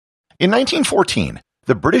In 1914,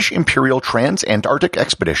 the British Imperial Trans-Antarctic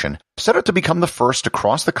Expedition set out to become the first to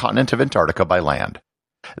cross the continent of Antarctica by land.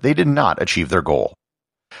 They did not achieve their goal.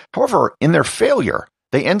 However, in their failure,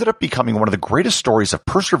 they ended up becoming one of the greatest stories of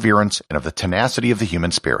perseverance and of the tenacity of the human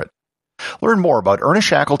spirit. Learn more about Ernest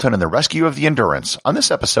Shackleton and the rescue of the Endurance on this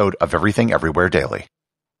episode of Everything Everywhere Daily.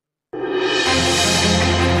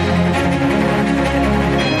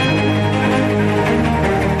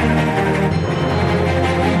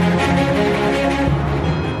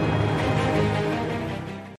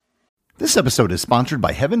 This episode is sponsored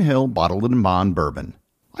by Heaven Hill Bottled and Bond Bourbon.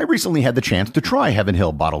 I recently had the chance to try Heaven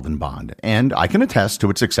Hill Bottled and Bond, and I can attest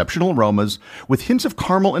to its exceptional aromas with hints of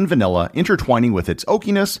caramel and vanilla intertwining with its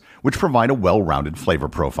oakiness, which provide a well-rounded flavor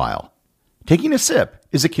profile. Taking a sip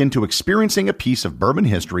is akin to experiencing a piece of bourbon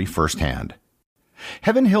history firsthand.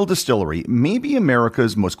 Heaven Hill Distillery may be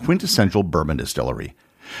America's most quintessential bourbon distillery.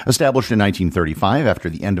 Established in 1935 after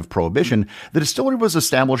the end of Prohibition, the distillery was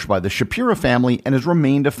established by the Shapira family and has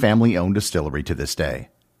remained a family-owned distillery to this day.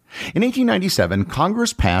 In 1897,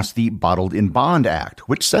 Congress passed the Bottled in Bond Act,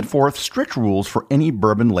 which set forth strict rules for any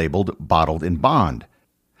bourbon labeled Bottled in Bond.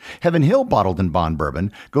 Heaven Hill Bottled in Bond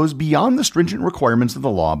Bourbon goes beyond the stringent requirements of the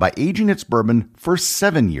law by aging its bourbon for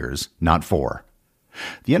 7 years, not 4.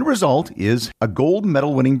 The end result is a gold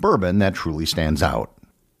medal-winning bourbon that truly stands out.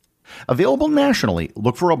 Available nationally,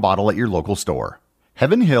 look for a bottle at your local store.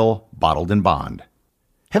 Heaven Hill Bottled in Bond.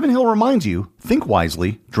 Heaven Hill reminds you, think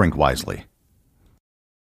wisely, drink wisely.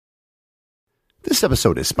 This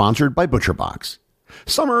episode is sponsored by ButcherBox.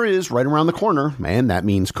 Summer is right around the corner, and that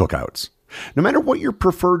means cookouts. No matter what your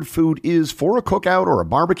preferred food is for a cookout or a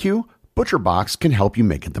barbecue, ButcherBox can help you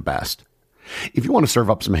make it the best. If you want to serve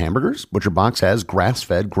up some hamburgers, ButcherBox has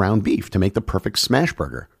grass-fed ground beef to make the perfect smash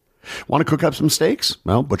burger. Want to cook up some steaks?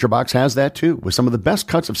 Well, ButcherBox has that too, with some of the best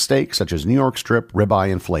cuts of steak such as New York strip,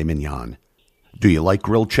 ribeye, and filet mignon. Do you like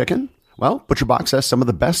grilled chicken? Well, ButcherBox has some of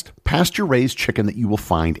the best pasture-raised chicken that you will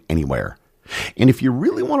find anywhere. And if you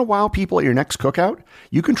really want to wow people at your next cookout,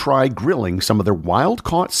 you can try grilling some of their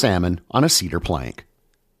wild-caught salmon on a cedar plank.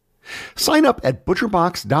 Sign up at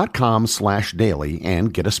butcherbox.com/daily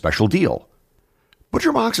and get a special deal.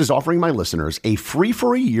 ButcherBox is offering my listeners a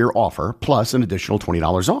free-for-a-year offer plus an additional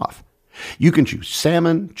 $20 off. You can choose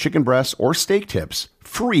salmon, chicken breasts, or steak tips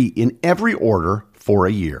free in every order for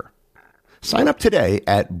a year. Sign up today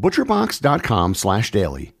at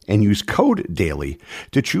butcherbox.com/daily and use code DAILY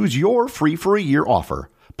to choose your free-for-a-year offer,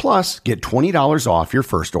 plus get $20 off your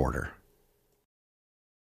first order.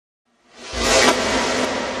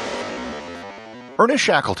 Ernest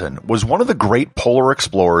Shackleton was one of the great polar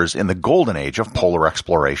explorers in the golden age of polar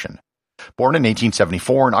exploration. Born in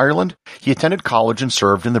 1874 in Ireland, he attended college and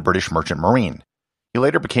served in the British Merchant Marine. He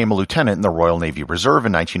later became a lieutenant in the Royal Navy Reserve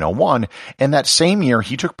in 1901, and that same year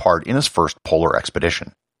he took part in his first polar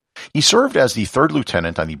expedition. He served as the third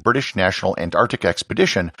lieutenant on the British National Antarctic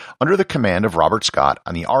Expedition under the command of Robert Scott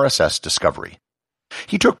on the RSS Discovery.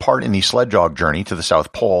 He took part in the sledge dog journey to the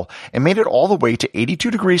South Pole and made it all the way to 82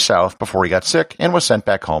 degrees south before he got sick and was sent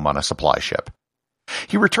back home on a supply ship.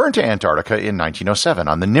 He returned to Antarctica in 1907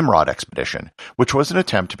 on the Nimrod expedition, which was an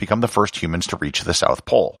attempt to become the first humans to reach the South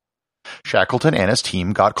Pole. Shackleton and his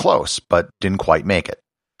team got close, but didn't quite make it.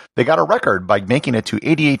 They got a record by making it to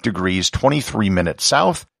 88 degrees 23 minutes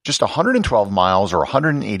south, just 112 miles or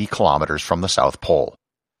 180 kilometers from the South Pole.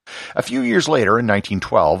 A few years later, in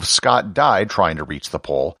 1912, Scott died trying to reach the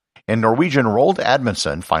pole, and Norwegian Roald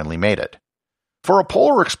Amundsen finally made it. For a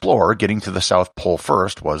polar explorer, getting to the South Pole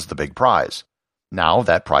first was the big prize. Now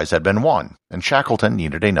that prize had been won, and Shackleton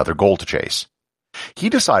needed another goal to chase. He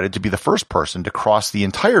decided to be the first person to cross the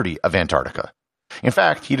entirety of Antarctica. In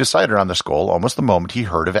fact, he decided on this goal almost the moment he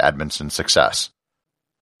heard of Amundsen's success.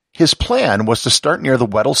 His plan was to start near the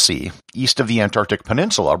Weddell Sea, east of the Antarctic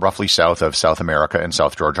Peninsula, roughly south of South America and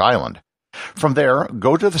South George Island. From there,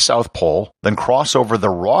 go to the South Pole, then cross over the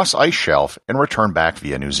Ross Ice Shelf and return back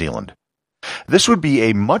via New Zealand. This would be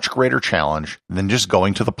a much greater challenge than just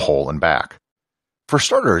going to the pole and back. For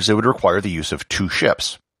starters, it would require the use of 2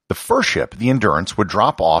 ships. The first ship, the Endurance, would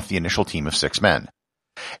drop off the initial team of 6 men.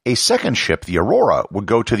 A second ship, the Aurora, would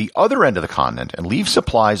go to the other end of the continent and leave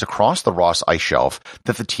supplies across the Ross Ice Shelf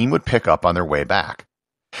that the team would pick up on their way back.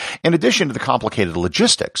 In addition to the complicated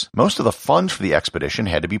logistics, most of the funds for the expedition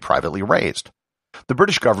had to be privately raised. The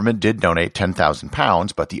British government did donate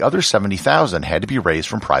 £10,000, but the other $70,000 had to be raised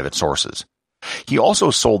from private sources. He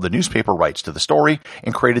also sold the newspaper rights to the story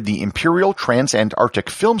and created the Imperial Trans-Antarctic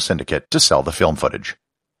Film Syndicate to sell the film footage.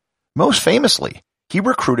 Most famously, he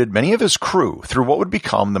recruited many of his crew through what would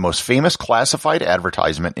become the most famous classified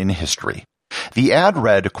advertisement in history. The ad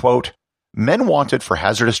read, quote, Men wanted for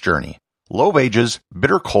hazardous journey, low wages,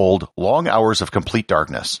 bitter cold, long hours of complete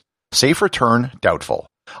darkness, safe return doubtful,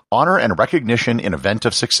 honor and recognition in event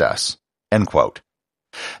of success." End quote.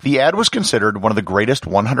 The ad was considered one of the greatest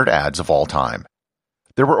 100 ads of all time.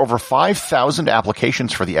 There were over 5,000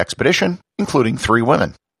 applications for the expedition, including 3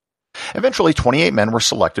 women. Eventually, 28 men were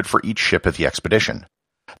selected for each ship of the expedition.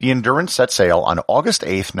 The Endurance set sail on August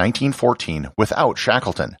 8, 1914, without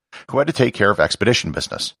Shackleton, who had to take care of expedition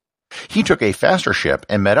business. He took a faster ship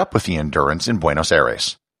and met up with the Endurance in Buenos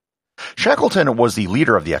Aires. Shackleton was the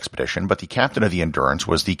leader of the expedition, but the captain of the Endurance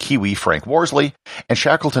was the Kiwi Frank Worsley, and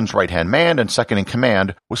Shackleton's right-hand man and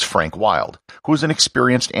second-in-command was Frank Wild, who was an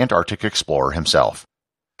experienced Antarctic explorer himself.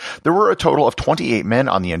 There were a total of 28 men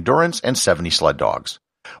on the Endurance and 70 sled dogs.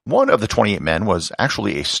 One of the 28 men was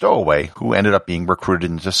actually a stowaway who ended up being recruited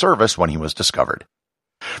into service when he was discovered.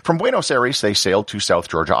 From Buenos Aires, they sailed to South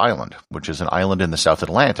Georgia Island, which is an island in the South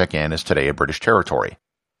Atlantic and is today a British territory.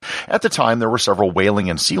 At the time, there were several whaling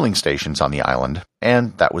and sealing stations on the island,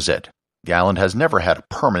 and that was it. The island has never had a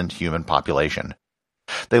permanent human population.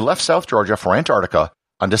 They left South Georgia for Antarctica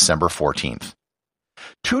on December 14th.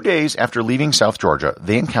 2 days after leaving South Georgia,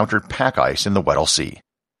 they encountered pack ice in the Weddell Sea.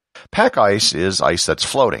 Pack ice is ice that's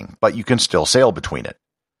floating, but you can still sail between it.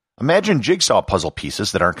 Imagine jigsaw puzzle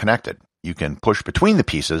pieces that aren't connected. You can push between the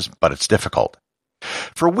pieces, but it's difficult.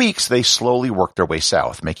 For weeks, they slowly worked their way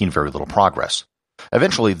south, making very little progress.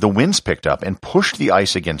 Eventually, the winds picked up and pushed the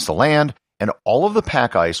ice against the land, and all of the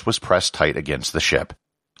pack ice was pressed tight against the ship.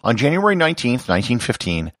 On January 19,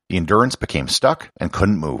 1915, the Endurance became stuck and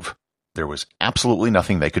couldn't move. There was absolutely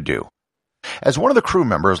nothing they could do. As one of the crew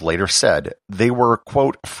members later said, they were,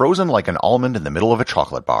 quote, "frozen like an almond in the middle of a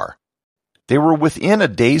chocolate bar." They were within a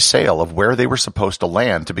day's sail of where they were supposed to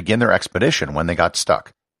land to begin their expedition when they got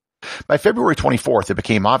stuck. By February 24th, it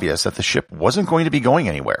became obvious that the ship wasn't going to be going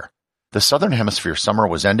anywhere. The southern hemisphere summer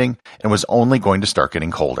was ending and was only going to start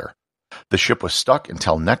getting colder. The ship was stuck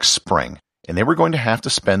until next spring, and they were going to have to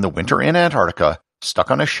spend the winter in Antarctica,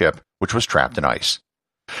 stuck on a ship which was trapped in ice.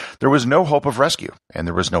 There was no hope of rescue, and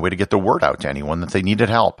there was no way to get the word out to anyone that they needed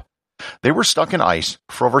help. They were stuck in ice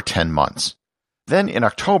for over 10 months. Then, in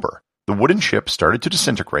October, the wooden ship started to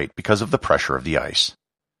disintegrate because of the pressure of the ice.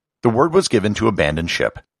 The word was given to abandon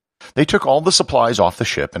ship. They took all the supplies off the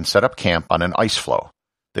ship and set up camp on an ice floe.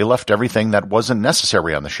 They left everything that wasn't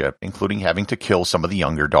necessary on the ship, including having to kill some of the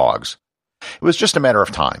younger dogs. It was just a matter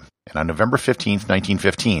of time, and on November 15,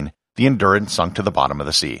 1915, the Endurance sunk to the bottom of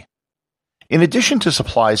the sea. In addition to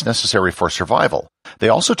supplies necessary for survival, they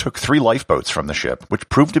also took 3 lifeboats from the ship, which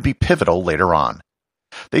proved to be pivotal later on.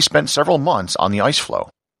 They spent several months on the ice floe.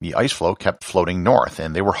 The ice floe kept floating north,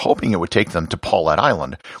 and they were hoping it would take them to Paulet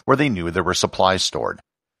Island, where they knew there were supplies stored.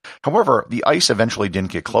 However, the ice eventually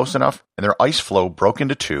didn't get close enough, and their ice floe broke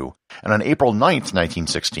into 2, and on April 9,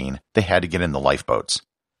 1916, they had to get in the lifeboats.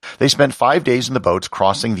 They spent 5 days in the boats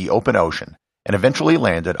crossing the open ocean, and eventually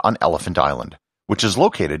landed on Elephant Island, which is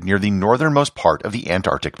located near the northernmost part of the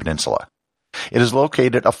Antarctic Peninsula. It is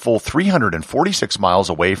located a full 346 miles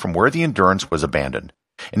away from where the Endurance was abandoned,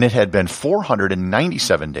 and it had been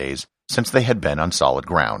 497 days since they had been on solid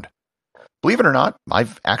ground. Believe it or not,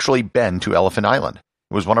 I've actually been to Elephant Island.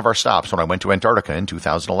 It was one of our stops when I went to Antarctica in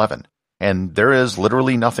 2011, and there is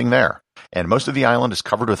literally nothing there, and most of the island is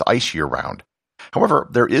covered with ice year-round. However,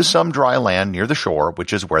 there is some dry land near the shore,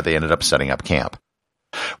 which is where they ended up setting up camp.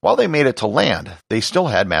 While they made it to land, they still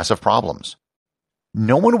had massive problems.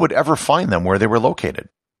 No one would ever find them where they were located.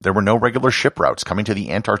 There were no regular ship routes coming to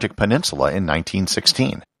the Antarctic Peninsula in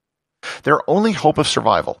 1916. Their only hope of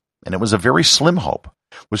survival, and it was a very slim hope,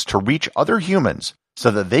 was to reach other humans so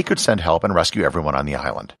that they could send help and rescue everyone on the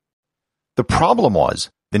island. The problem was,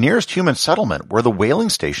 the nearest human settlement were the whaling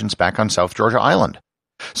stations back on South Georgia Island.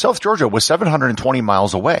 South Georgia was 720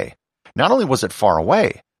 miles away. Not only was it far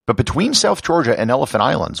away, but between South Georgia and Elephant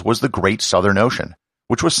Islands was the Great Southern Ocean,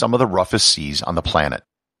 which was some of the roughest seas on the planet.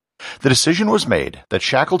 The decision was made that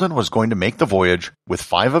Shackleton was going to make the voyage with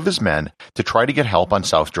 5 of his men to try to get help on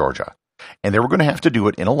South Georgia, and they were going to have to do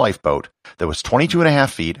it in a lifeboat that was 22.5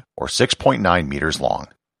 feet or 6.9 meters long.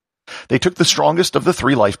 They took the strongest of the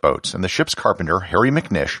 3 lifeboats, and the ship's carpenter, Harry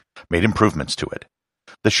McNish, made improvements to it.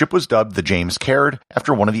 The ship was dubbed the James Caird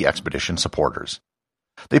after one of the expedition supporters.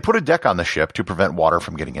 They put a deck on the ship to prevent water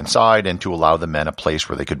from getting inside and to allow the men a place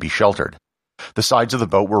where they could be sheltered. The sides of the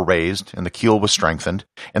boat were raised, and the keel was strengthened,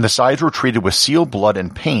 and the sides were treated with seal blood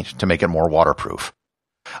and paint to make it more waterproof.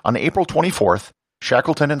 On April 24th,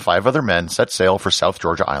 Shackleton and 5 other men set sail for South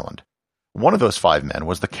Georgia Island. One of those 5 men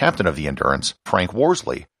was the captain of the Endurance, Frank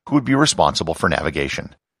Worsley, who would be responsible for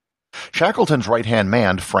navigation. Shackleton's right-hand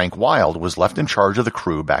man, Frank Wild, was left in charge of the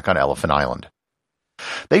crew back on Elephant Island.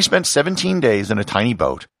 They spent 17 days in a tiny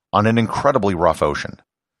boat on an incredibly rough ocean.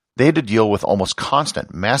 They had to deal with almost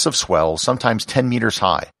constant, massive swells, sometimes 10 meters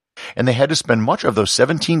high, and they had to spend much of those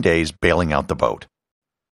 17 days bailing out the boat.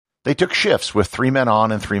 They took shifts with 3 men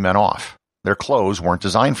on and 3 men off. Their clothes weren't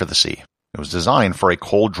designed for the sea. It was designed for a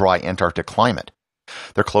cold, dry Antarctic climate.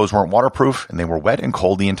 Their clothes weren't waterproof, and they were wet and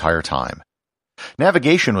cold the entire time.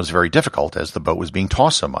 Navigation was very difficult as the boat was being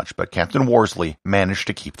tossed so much, but Captain Worsley managed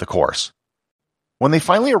to keep the course. When they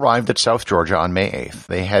finally arrived at South Georgia on May 8th,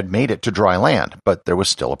 they had made it to dry land, but there was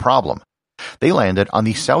still a problem. They landed on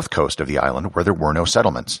the south coast of the island where there were no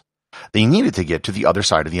settlements. They needed to get to the other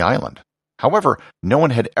side of the island. However, no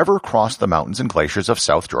one had ever crossed the mountains and glaciers of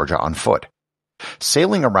South Georgia on foot.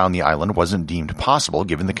 Sailing around the island wasn't deemed possible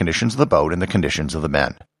given the conditions of the boat and the conditions of the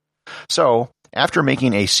men. So, after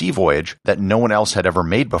making a sea voyage that no one else had ever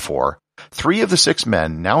made before, 3 of the 6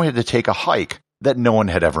 men now had to take a hike that no one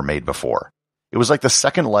had ever made before. It was like the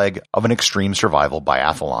second leg of an extreme survival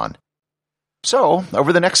biathlon. So,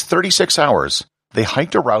 over the next 36 hours, they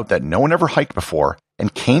hiked a route that no one ever hiked before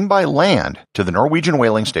and came by land to the Norwegian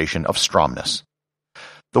whaling station of Stromness.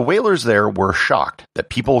 The whalers there were shocked that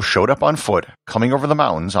people showed up on foot coming over the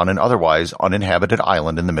mountains on an otherwise uninhabited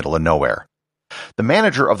island in the middle of nowhere. The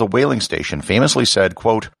manager of the whaling station famously said,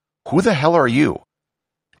 quote, "Who the hell are you?"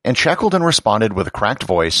 And Shackleton responded with a cracked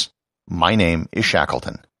voice, "My name is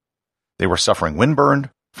Shackleton." They were suffering windburn,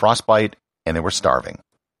 frostbite, and they were starving.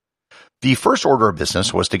 The first order of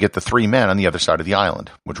business was to get the 3 men on the other side of the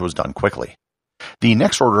island, which was done quickly. The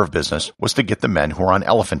next order of business was to get the men who were on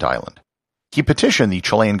Elephant Island. He petitioned the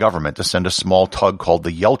Chilean government to send a small tug called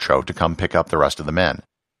the Yelcho to come pick up the rest of the men.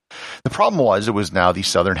 The problem was it was now the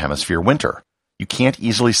southern hemisphere winter. You can't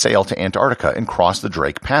easily sail to Antarctica and cross the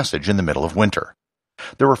Drake Passage in the middle of winter.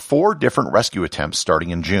 There were 4 different rescue attempts starting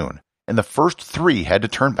in June, and the first 3 had to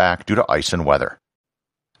turn back due to ice and weather.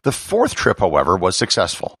 The 4th trip, however, was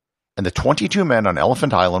successful, and the 22 men on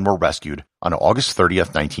Elephant Island were rescued on August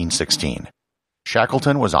 30th, 1916.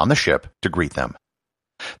 Shackleton was on the ship to greet them.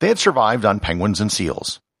 They had survived on penguins and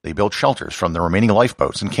seals. They built shelters from the remaining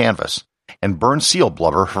lifeboats and canvas, and burned seal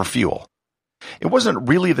blubber for fuel. It wasn't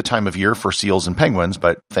really the time of year for seals and penguins,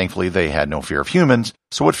 but thankfully they had no fear of humans,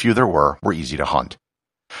 so what few there were easy to hunt.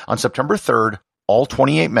 On September 3rd, all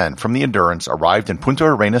 28 men from the Endurance arrived in Punta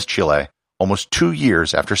Arenas, Chile, almost 2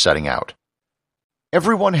 years after setting out.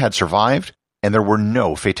 Everyone had survived, and there were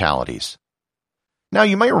no fatalities. Now,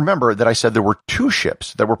 you might remember that I said there were 2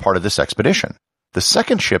 ships that were part of this expedition. The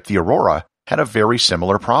second ship, the Aurora, had a very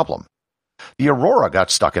similar problem. The Aurora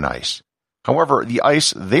got stuck in ice. However, the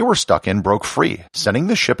ice they were stuck in broke free, sending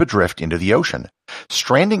the ship adrift into the ocean,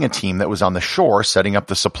 stranding a team that was on the shore setting up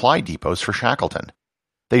the supply depots for Shackleton.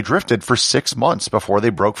 They drifted for 6 months before they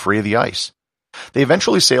broke free of the ice. They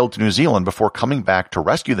eventually sailed to New Zealand before coming back to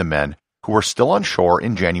rescue the men who were still on shore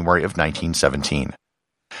in January of 1917.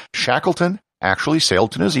 Shackleton actually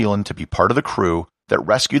sailed to New Zealand to be part of the crew that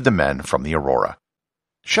rescued the men from the Aurora.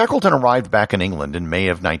 Shackleton arrived back in England in May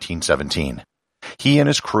of 1917. He and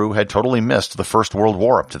his crew had totally missed the First World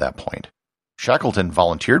War up to that point. Shackleton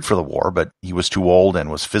volunteered for the war, but he was too old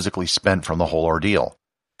and was physically spent from the whole ordeal.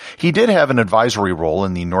 He did have an advisory role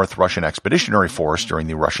in the North Russian Expeditionary Force during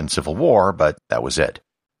the Russian Civil War, but that was it.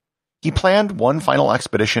 He planned one final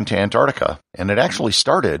expedition to Antarctica, and it actually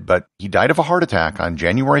started, but he died of a heart attack on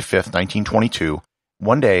January 5th, 1922,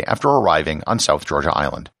 one day after arriving on South Georgia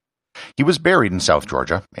Island. He was buried in South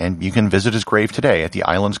Georgia, and you can visit his grave today at the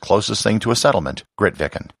island's closest thing to a settlement,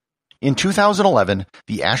 Grytviken. In 2011,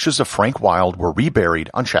 the ashes of Frank Wild were reburied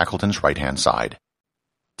on Shackleton's right-hand side.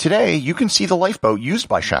 Today, you can see the lifeboat used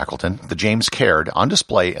by Shackleton, the James Caird, on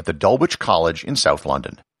display at the Dulwich College in South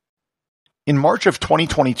London. In March of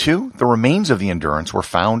 2022, the remains of the Endurance were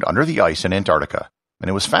found under the ice in Antarctica, and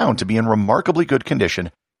it was found to be in remarkably good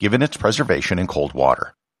condition given its preservation in cold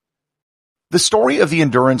water. The story of the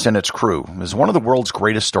Endurance and its crew is one of the world's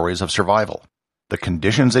greatest stories of survival. The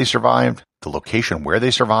conditions they survived, the location where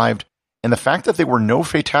they survived, and the fact that there were no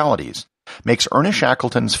fatalities makes Ernest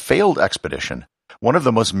Shackleton's failed expedition one of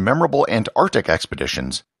the most memorable Antarctic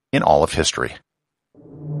expeditions in all of history.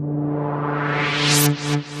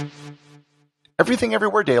 Everything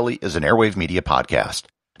Everywhere Daily is an Airwave Media podcast.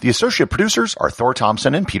 The associate producers are Thor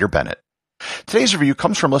Thompson and Peter Bennett. Today's review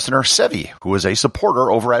comes from listener Sevi, who is a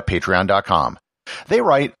supporter over at patreon.com. They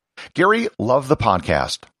write, Gary, love the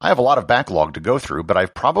podcast. I have a lot of backlog to go through, but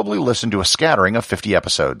I've probably listened to a scattering of 50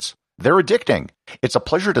 episodes. They're addicting. It's a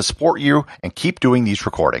pleasure to support you and keep doing these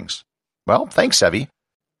recordings. Well, thanks, Sevi.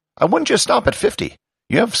 I wouldn't just stop at 50.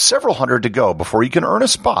 You have several hundred to go before you can earn a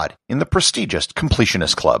spot in the prestigious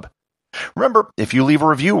Completionist Club. Remember, if you leave a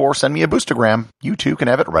review or send me a boostagram, you too can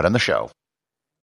have it read on the show.